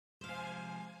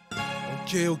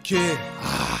Ok.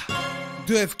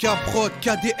 2FK Prod,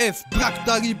 KDF, Black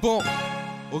Taliban.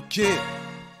 Ok.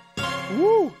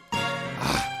 Ouh.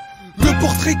 Le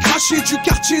portrait craché du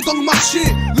quartier dans le marché.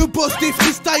 Le boss des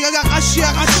freestyle à l'arraché.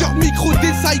 Arracheur micro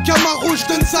désaille Camaro.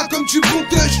 J'donne ça comme du bon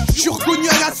touch. J'suis reconnu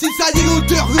à la cisaille et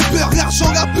l'odeur. Le beurre,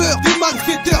 l'argent, la peur. Des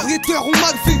malfaiteurs, les teurs ont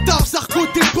mal fait le taf. Sarko,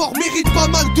 tes porcs méritent pas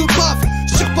mal de baffes.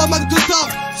 J'tire pas mal de taf.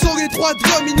 Sans les droits de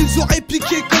l'homme, ils nous auraient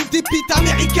piqué comme des pites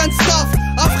American staff.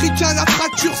 Africain, la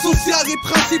fracture sociale et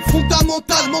principe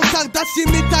fondamental. Mental d'acier,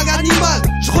 métal, animal.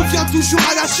 Je reviens toujours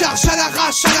à la charge, à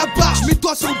l'arrache, à la barge.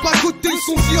 Mets-toi sur le bas-côté, le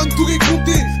son sillonne tous les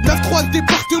comtés. 9-3 le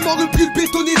département, le bulle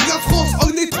bétonné de la France. On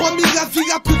est 3000, la ville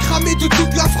la plus cramée de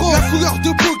toute la France. La couleur de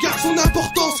peau garde son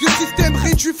importance. Le système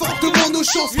réduit fortement nos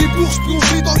chances. Les bourges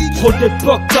plongées dans l'ignorance. Trop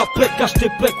d'époque, ta pec, cache tes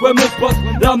pecs, ouais mon pote.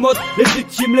 La mode, les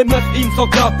victimes, les meufs, ils sans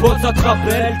capote. Ça te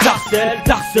rappelle,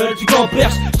 t'harcèle, tu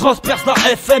t'emperches. J'transperce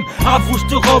la FM, avoue,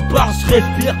 j'te rembarche.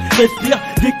 Respire,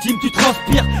 victime, tu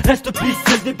transpires. Reste pisse,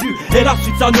 c'est le début, et la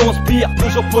suite ça nous inspire.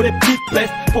 Toujours pour les petites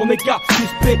pestes, pour mes gars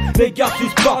suspects. Mes gars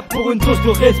suspects, pour une dose de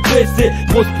respect. C'est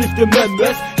grosse pif de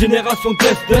MMS, génération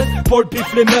d'Estes. Pour le bif,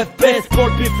 les meufs pèsent, pour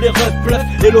le bif, les refs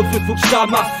bluffent. Et l'eau faut que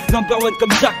j'amasse, number one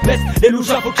comme Jack Mess. Et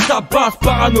Louja faut que ça passe,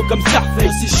 parano comme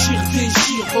Scarface. C'est Shirdé,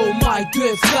 oh my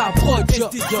 2FK Prod,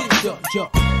 yo.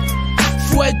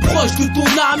 Faut être proche de ton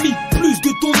ami, plus de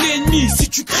ton ennemi. Si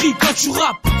tu cries quand tu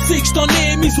rappes, c'est que je t'en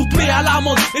ai mis. On te met à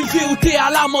l'amende, élevé au thé à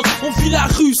l'amende. On vit la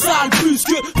rue sale plus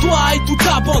que toi et toute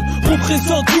ta bande.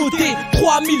 Représente côté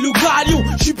 3000 le galion.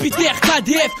 Jupiter,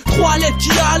 KDF, 3 lettres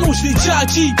qui allongent, je l'ai déjà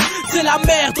dit. C'est la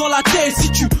merde dans la tête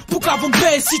si tu avant de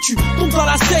baisse, si tu tombes dans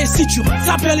la cesse, si tu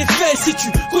ça bien les fesses, si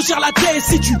tu cogères la tête,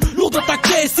 si tu lourd dans ta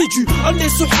caisse, si tu on est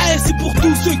sur S, c'est pour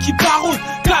tous ceux qui parodent.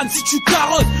 Canne si tu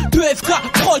carottes, 2FK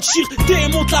Prod, Shirdé,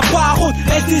 monte la parole.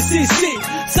 SDC,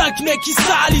 5 mecs qui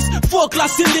salissent, fuck la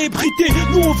célébrité,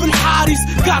 nous on veut le Harris.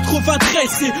 93,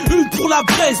 c'est une pour la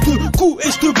Bresse, 2 coups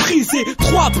et je te brise, et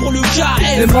 3 pour le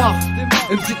KF. Démarre,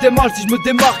 même si t'es mal, si je me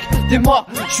démarque, t'es moi,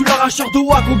 je suis l'arracheur de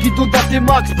wack au guidon d'un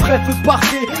T-Max. Bref,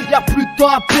 partez, y'a plus de temps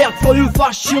à perdre. Soyeux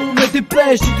fâché, on met des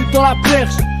pêches, j'ai tout dans la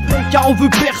perche. Car on veut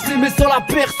percer mais sans la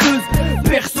perceuse.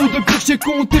 Perso depuis que j'ai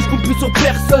compté, je compte plus sur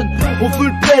personne. On veut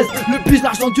le pèse, le bise,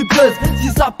 l'argent du buzz. Si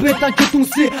ça pète, t'inquiète, on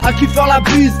sait à qui faire la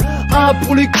bise. 1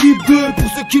 pour l'équipe, 2 pour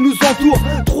ceux qui nous entourent,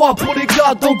 3 pour les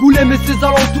gars d'Angoulême et ses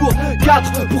alentours,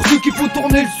 4 pour ceux qui font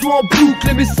tourner le son en boucle.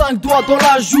 Et mes 5 doigts dans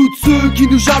la joue de ceux qui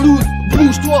nous jalousent.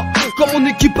 Bouge-toi, comme mon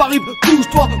équipe arrive,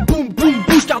 bouge-toi, boum boum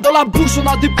bouge. Car dans la bouche on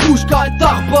a des bouches, car et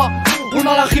tarba. On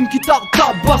a la rime qui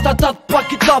tabasse, ta date pas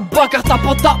qui tabasse, car t'as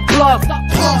pas ta place.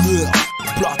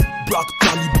 Black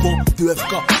Taliban,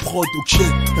 2FK Prod, ok.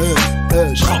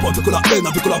 J'rappe avec la haine,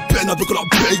 avec la peine, avec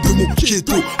la paye de mon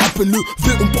ghetto. À peine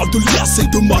levé, on parle de liasse,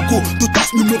 de magot, de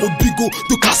tasse numéro de bigot,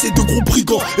 de casser de gros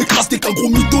brigands, écrasé qu'un gros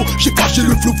mytho. J'ai fâché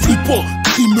le flow flippant,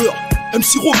 crimeur.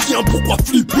 MC revient, pourquoi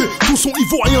flipper? Tout son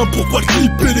ivoirien, pourquoi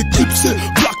clipper? L'équipe c'est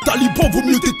Black Taliban, vaut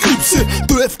mieux t'éclipser.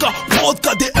 2FK Prod,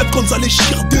 KDF, Gonzalez,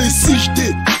 Shirdé, si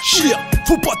j'dé, Shir.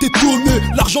 Faut pas t'étonner,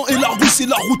 l'argent et la rue c'est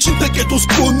la routine, t'inquiète on se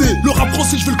connaît. Le rap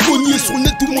français je vais le cogner, sur le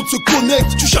net tout le monde se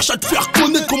connecte. Tu cherches à te faire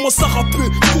connaître, commence à rapper.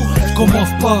 Je commence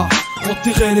pas,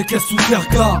 enterrer les caisses sous terre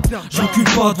car j'occupe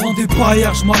pas devant des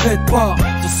barrières, je m'arrête pas.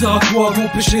 Ça sert à quoi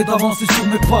m'empêcher d'avancer sur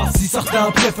mes pas? Si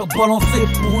certains préfèrent te balancer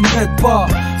pour on n'aide pas.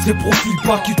 Ces profils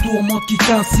pas qui tourmentent, qui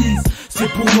t'insistent. C'est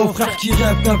pour nos frères qui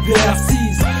rêvent d'un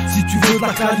VR6. Si tu veux de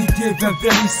la qualité, viens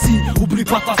vers ici. Oublie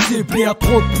pas ta CB, y'a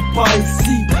trop de putes pas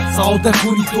ici. Ça rend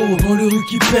incognito dans les rues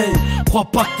qui payent. Crois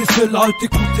pas que t'es seul là,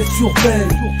 t'écoutes, t'es surveille.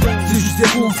 C'est juste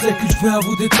des conseils que je viens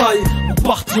vous détailler.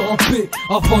 Pour partir en paix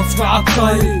avant de se faire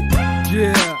attailler.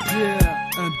 Yeah,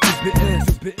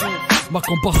 MTBS, ma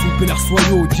compas sous l'air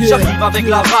soyaux, yeah. J'arrive avec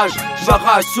la rage,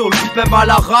 j'arrache sur le beat, même à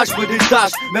l'arrache, je me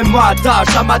détache. Même moi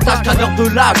attache, à ma tâche, caneur de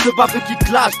l'âge. Le baveux qui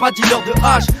clash, pas dealer de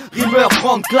hache. Rimeur,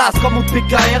 grande classe, comme mon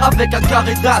PKR avec un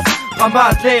carré d'as.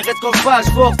 Ramasse les reste quand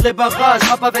je force les barrages.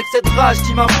 Rappe avec cette rage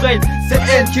qui m'imprègne. C'est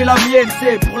haine qui est la mienne,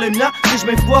 c'est pour les miens que je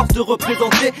m'efforce de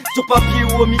représenter. Sur papier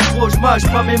ou au micro, je mâche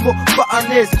pas mes mots, pas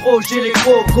un escroc. J'ai les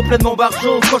gros, complètement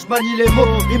barjo quand je manie les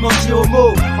mots. Rime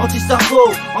anti-homo,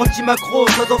 anti-sarko, anti-macro.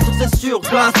 Ça danse sur ses sur,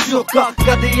 bien sûr,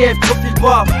 KDF, profil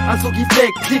bas. Un son qui fait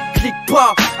clic, clic,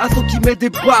 pas. Un son qui met des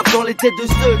barres dans les têtes de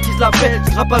ceux qui se la pètent.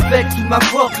 Je rappe avec toute ma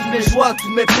force, toutes mes joies,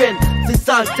 toutes mes peines. C'est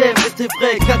ça le thème, restez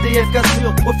vrai. KDF,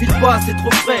 cassure, profil bas, c'est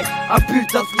trop frais. Un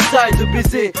putain de freestyle de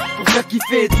baiser pour faire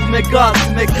kiffer tous mes gars.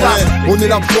 grade, mes grades. On est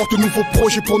la porte de nouveaux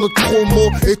projets pour notre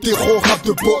promo. Hétéro, rap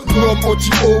de bonhomme,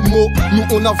 anti-homo. Nous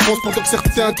on avance pendant que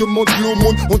certains demandent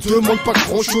l'aumône. On demande pas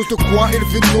grand chose, de quoi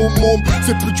élever nos mômes.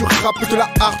 C'est plus du rap que de la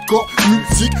hardcore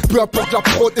musique. Peu importe la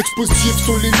prod, explosive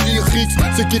sont les lyrics.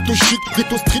 C'est ghetto chic,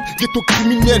 ghetto street, ghetto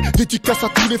criminel. Dédicace à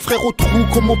tous les frères au trou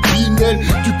comme au Pinel.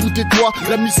 Du bout des doigts,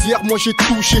 la misère, moi j'ai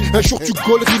touché. Un jour tu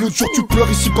golleries, l'autre jour tu pleures,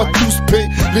 ici pas tous paye.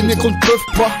 Les négros ne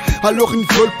peuvent pas, alors ils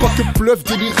ne veulent pas que pleuve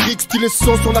des lyrics. Style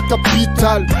sang sur la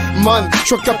capitale. Man, je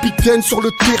suis un capitaine sur le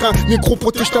terrain. Négro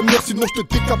protège ta mère, sinon je te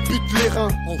décapite les reins.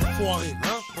 Enfoiré,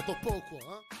 hein? T'entends pas ou quoi,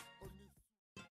 hein?